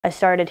I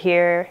started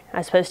here, I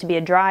was supposed to be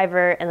a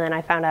driver, and then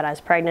I found out I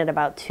was pregnant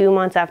about 2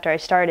 months after I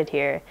started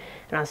here,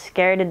 and I was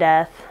scared to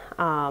death.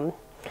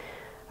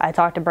 I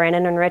talked to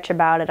Brandon and Rich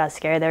about it. I was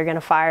scared they were going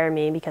to fire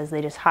me because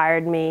they just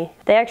hired me.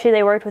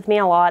 They worked with me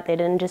a lot. They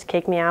didn't just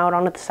kick me out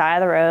on the side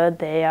of the road.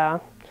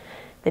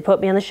 They put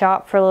me in the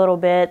shop for a little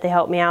bit. They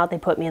helped me out. They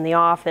put me in the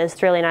office.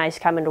 It's really nice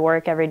coming to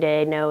work every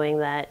day knowing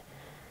that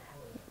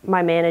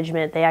my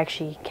management, they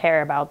actually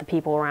care about the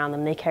people around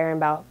them. They care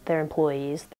about their employees.